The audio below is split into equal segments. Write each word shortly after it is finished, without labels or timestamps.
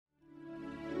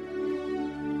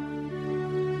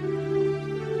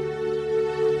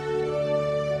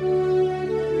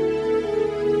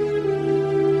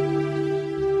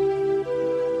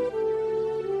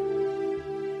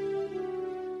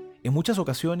En muchas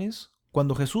ocasiones,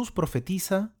 cuando Jesús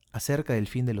profetiza acerca del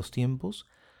fin de los tiempos,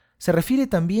 se refiere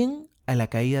también a la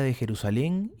caída de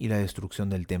Jerusalén y la destrucción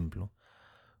del templo.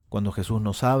 Cuando Jesús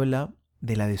nos habla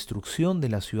de la destrucción de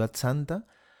la ciudad santa,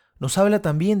 nos habla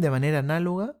también de manera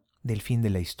análoga del fin de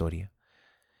la historia.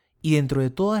 Y dentro de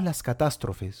todas las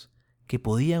catástrofes que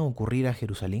podían ocurrir a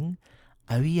Jerusalén,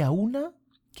 había una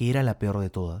que era la peor de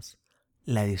todas: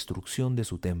 la destrucción de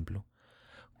su templo.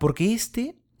 Porque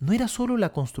este no era solo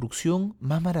la construcción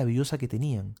más maravillosa que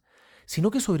tenían, sino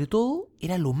que sobre todo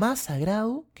era lo más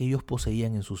sagrado que ellos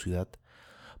poseían en su ciudad.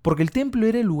 Porque el templo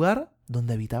era el lugar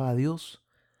donde habitaba Dios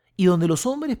y donde los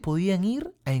hombres podían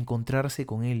ir a encontrarse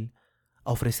con Él,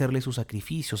 a ofrecerle sus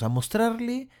sacrificios, a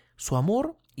mostrarle su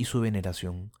amor y su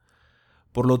veneración.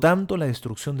 Por lo tanto, la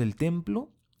destrucción del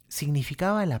templo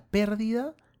significaba la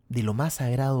pérdida de lo más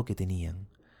sagrado que tenían.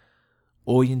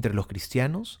 Hoy, entre los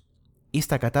cristianos,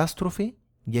 esta catástrofe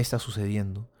ya está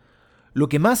sucediendo. Lo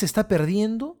que más se está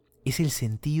perdiendo es el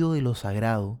sentido de lo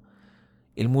sagrado.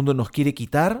 El mundo nos quiere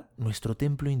quitar nuestro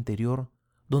templo interior,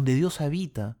 donde Dios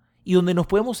habita y donde nos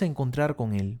podemos encontrar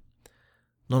con Él.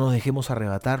 No nos dejemos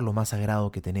arrebatar lo más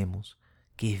sagrado que tenemos,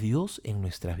 que es Dios en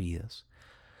nuestras vidas.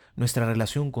 Nuestra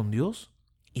relación con Dios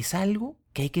es algo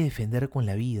que hay que defender con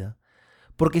la vida,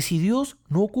 porque si Dios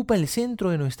no ocupa el centro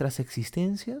de nuestras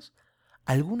existencias,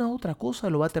 alguna otra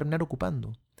cosa lo va a terminar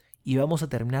ocupando y vamos a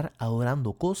terminar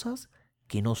adorando cosas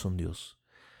que no son Dios.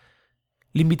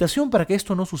 La invitación para que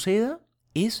esto no suceda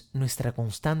es nuestra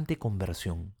constante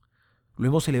conversión. Lo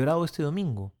hemos celebrado este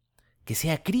domingo. Que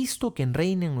sea Cristo quien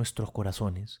reine en nuestros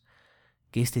corazones.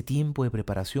 Que este tiempo de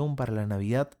preparación para la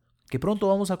Navidad, que pronto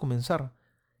vamos a comenzar,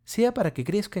 sea para que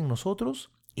crezca en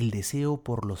nosotros el deseo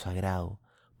por lo sagrado,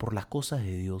 por las cosas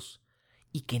de Dios,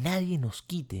 y que nadie nos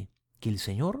quite que el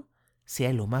Señor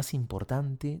sea lo más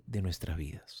importante de nuestras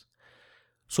vidas.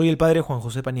 Soy el Padre Juan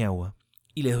José Paniagua,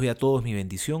 y les doy a todos mi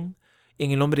bendición,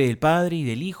 en el nombre del Padre, y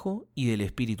del Hijo, y del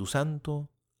Espíritu Santo.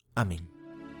 Amén.